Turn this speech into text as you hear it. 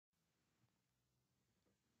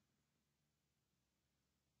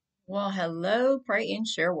Well, hello, pray and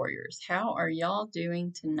share warriors. How are y'all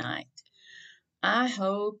doing tonight? I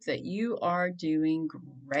hope that you are doing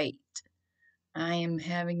great. I am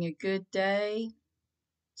having a good day.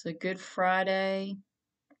 It's a good Friday.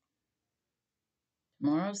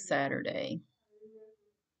 Tomorrow's Saturday.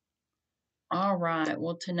 All right.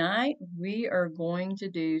 Well, tonight we are going to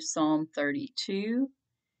do Psalm 32,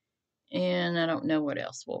 and I don't know what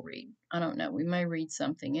else we'll read. I don't know. We may read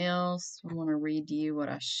something else. I want to read to you what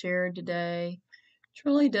I shared today. Which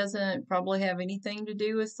really doesn't probably have anything to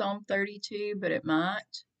do with Psalm 32, but it might.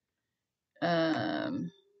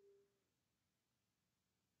 Um,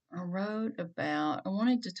 I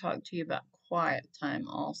wanted to talk to you about quiet time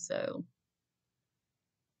also,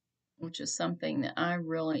 which is something that I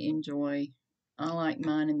really enjoy. I like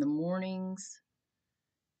mine in the mornings.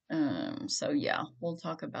 So yeah, we'll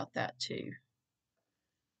talk about that too.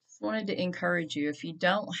 Just wanted to encourage you, if you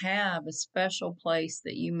don't have a special place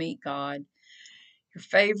that you meet God, your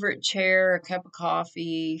favorite chair, a cup of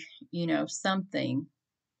coffee, something,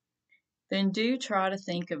 then do try to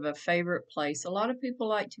think of a favorite place. A lot of people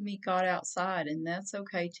like to meet God outside, and that's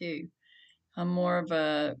okay too. I'm more of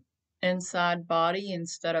a inside body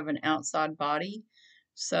instead of an outside body.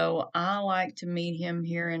 So I like to meet him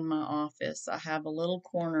here in my office. I have a little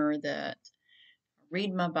corner that I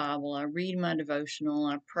read my Bible, I read my devotional,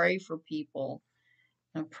 I pray for people,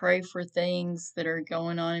 I pray for things that are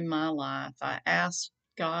going on in my life. I ask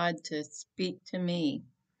God to speak to me.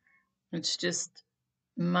 It's just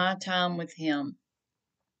my time with him,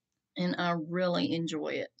 and I really enjoy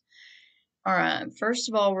it. All right, first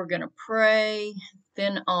of all, we're going to pray.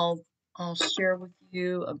 Then I'll share with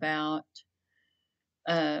you about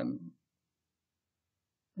um,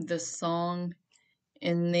 the song,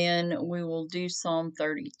 and then we will do Psalm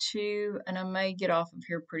 32. And I may get off of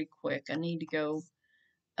here pretty quick. I need to go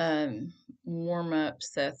um, warm up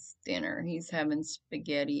Seth's dinner. He's having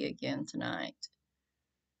spaghetti again tonight.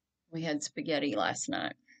 We had spaghetti last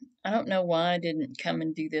night. I don't know why I didn't come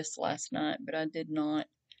and do this last night, but I did not.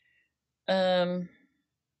 Um,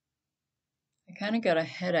 I kind of got a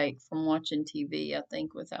headache from watching TV, I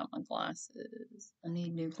think, without my glasses. I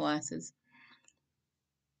need new glasses.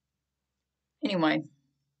 Anyway,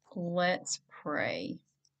 let's pray.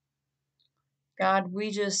 God,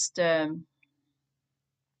 we just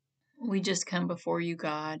come before you,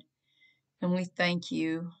 God, and we thank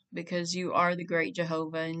you because you are the great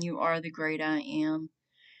Jehovah and you are the great I am.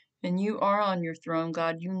 And you are on your throne,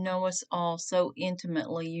 God. You know us all so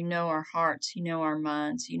intimately. You know our hearts, you know our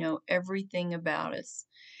minds, you know everything about us.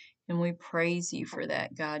 And we praise you for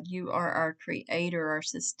that, God. You are our creator, our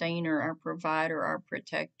sustainer, our provider, our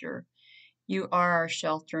protector. You are our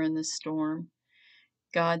shelter in the storm.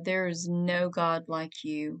 God, there is no God like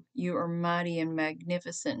you. You are mighty and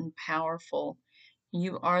magnificent and powerful.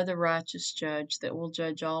 You are the righteous judge that will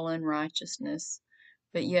judge all unrighteousness.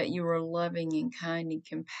 But yet you are loving and kind and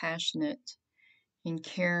compassionate and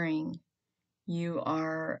caring. You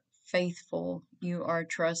are faithful. You are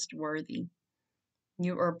trustworthy.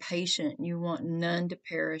 You are patient. You want none to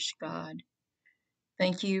perish, God.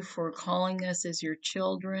 Thank you for calling us as your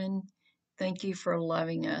children. Thank you for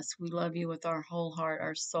loving us. We love you with our whole heart,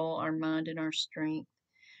 our soul, our mind, and our strength.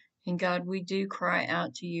 And God, we do cry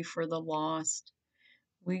out to you for the lost.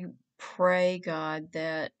 We pray, God,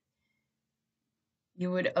 that you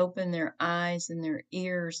would open their eyes and their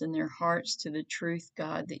ears and their hearts to the truth,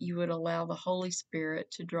 God, that you would allow the Holy Spirit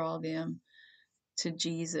to draw them to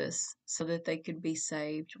Jesus so that they could be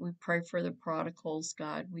saved. We pray for the prodigals,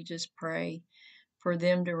 God. We just pray for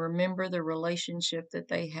them to remember the relationship that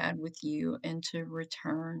they had with you and to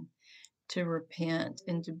return, to repent,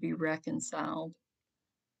 and to be reconciled.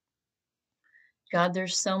 God,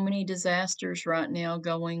 there's so many disasters right now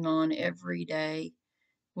going on every day.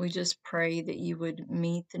 We just pray that you would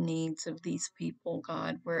meet the needs of these people,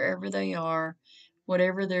 God, wherever they are,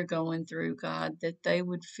 whatever they're going through, God, that they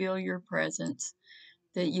would feel your presence,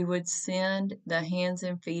 that you would send the hands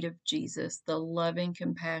and feet of Jesus, the loving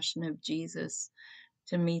compassion of Jesus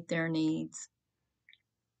to meet their needs.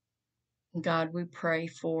 God, we pray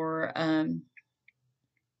for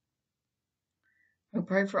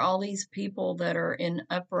all these people that are in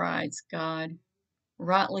uprisings, God,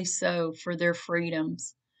 rightly so, for their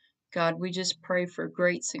freedoms. God, we just pray for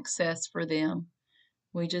great success for them.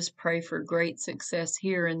 We just pray for great success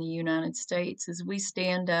here in the United States as we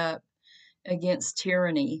stand up against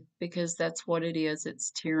tyranny, because that's what it is.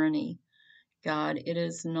 It's tyranny. God, it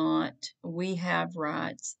is not. We have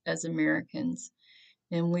rights as Americans,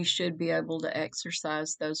 and we should be able to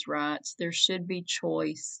exercise those rights. There should be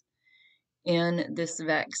choice in this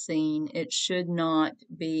vaccine. It should not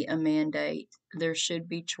be a mandate. There should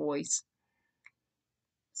be choice.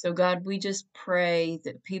 So, God, we just pray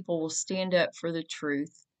that people will stand up for the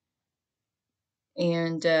truth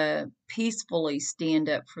and peacefully stand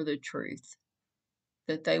up for the truth,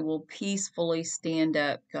 that they will peacefully stand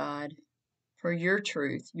up, God, for your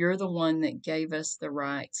truth. You're the one that gave us the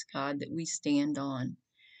rights, God, that we stand on.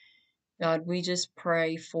 God, we just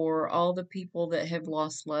pray for all the people that have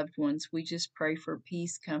lost loved ones. We just pray for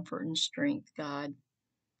peace, comfort, and strength, God.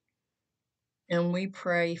 And we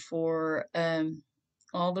pray for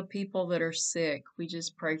all the people that are sick. We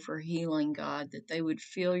just pray for healing, God, that they would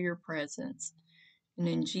feel your presence. And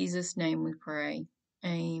in Jesus' name we pray.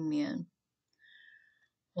 Amen.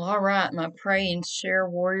 Well, all right, my pray and share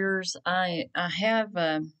warriors. I have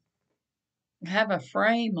a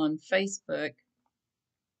frame on Facebook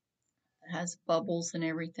that has bubbles and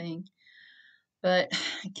everything, but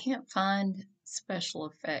I can't find special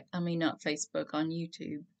effect. I mean, not Facebook, on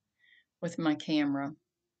YouTube with my camera,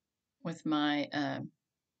 with my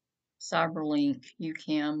Cyberlink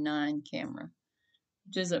UCam 9 camera,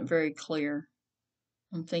 which isn't very clear.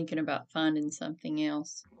 I'm thinking about finding something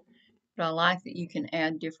else. But I like that you can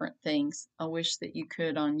add different things. I wish that you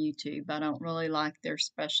could on YouTube. I don't really like their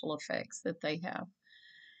special effects that they have.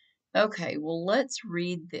 Okay, well, let's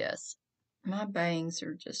read this. My bangs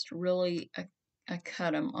are just really, I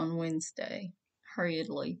cut them on Wednesday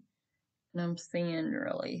hurriedly, and I'm seeing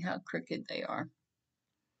really how crooked they are.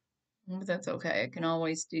 But that's okay. I can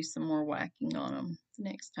always do some more whacking on them the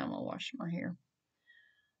next time I wash my hair.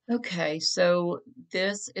 Okay, so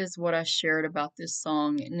this is what I shared about this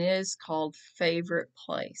song, and it is called Favorite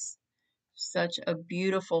Place. Such a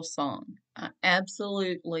beautiful song. I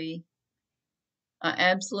absolutely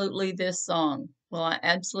this song. Well, I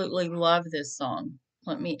absolutely love this song.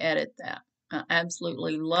 Let me edit that. I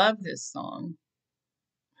absolutely love this song.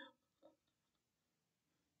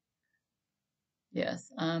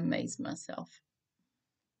 Yes, I amaze myself.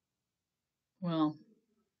 Well,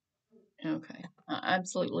 okay. I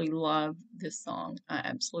absolutely love this song. I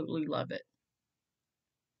absolutely love it.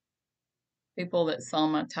 People that saw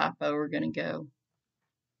my typo are going to go,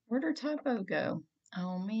 where'd her typo go?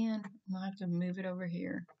 Oh man, I'll have to move it over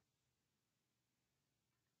here.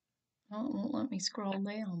 Oh, it won't let me scroll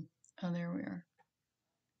down. Oh, there we are.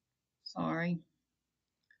 Sorry.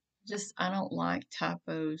 I don't like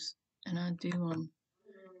typos, and I do them.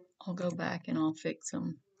 I'll go back and I'll fix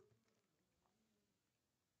them.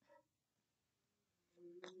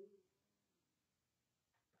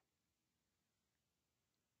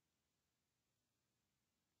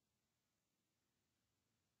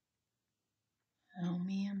 Oh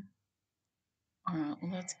man. All right,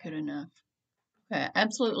 well, that's good enough. Okay, I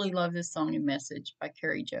absolutely love this song and message by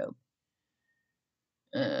Carrie Job.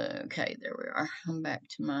 Okay, there we are. I'm back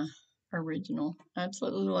to my original. I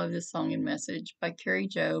absolutely love this song and message by Carrie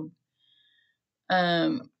Job.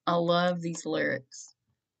 I love these lyrics.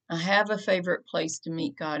 I have a favorite place to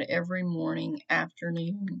meet God every morning,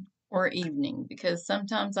 afternoon, or evening because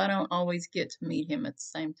sometimes I don't always get to meet Him at the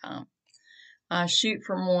same time. I shoot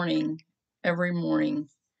for morning every morning,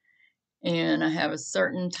 and I have a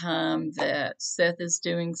certain time that Seth is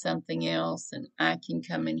doing something else, and I can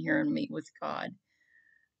come in here and meet with God.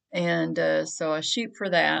 And so I shoot for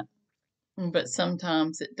that, but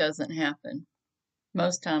sometimes it doesn't happen.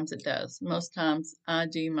 Most times it does. Most times I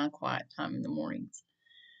do my quiet time in the mornings.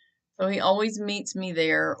 So he always meets me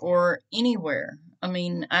there or anywhere. I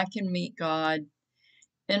mean, I can meet God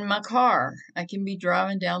in my car. I can be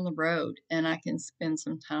driving down the road and I can spend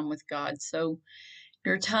some time with God. So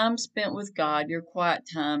your time spent with God, your quiet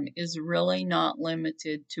time, is really not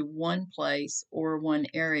limited to one place or one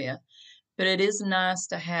area. But it is nice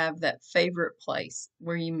to have that favorite place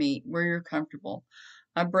where you meet, where you're comfortable.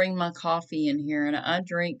 I bring my coffee in here and I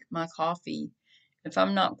drink my coffee. If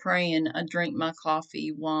I'm not praying, I drink my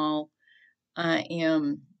coffee while I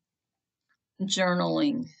am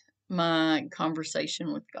journaling my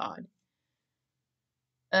conversation with God.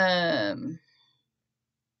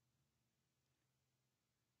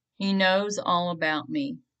 He knows all about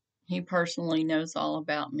me. He personally knows all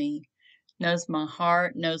about me. Knows my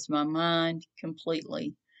heart, knows my mind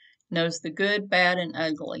completely. Knows the good, bad, and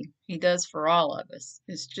ugly. He does for all of us.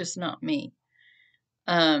 It's just not me.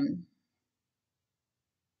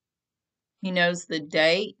 He knows the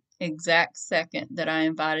date, exact second that I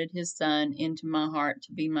invited his son into my heart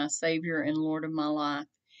to be my Savior and Lord of my life.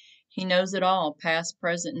 He knows it all, past,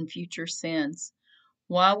 present, and future sins.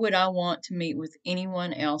 Why would I want to meet with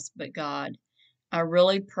anyone else but God? I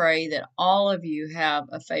really pray that all of you have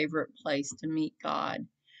a favorite place to meet God.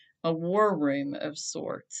 a war room of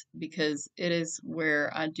sorts, because it is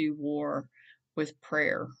where I do war with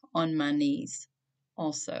prayer on my knees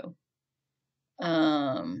also.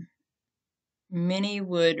 Many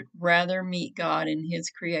would rather meet God in His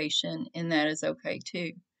creation, and that is okay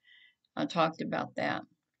too. I talked about that.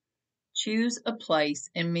 Choose a place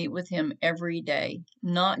and meet with Him every day,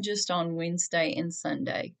 not just on Wednesday and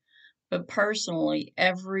Sunday, but personally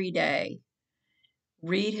every day.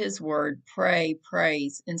 Read His Word, pray,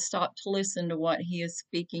 praise, and stop to listen to what He is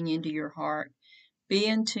speaking into your heart. Be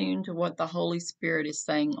in tune to what the Holy Spirit is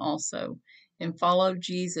saying also, and follow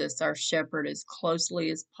Jesus, our shepherd, as closely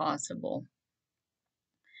as possible.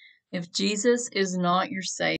 If Jesus is not your Savior,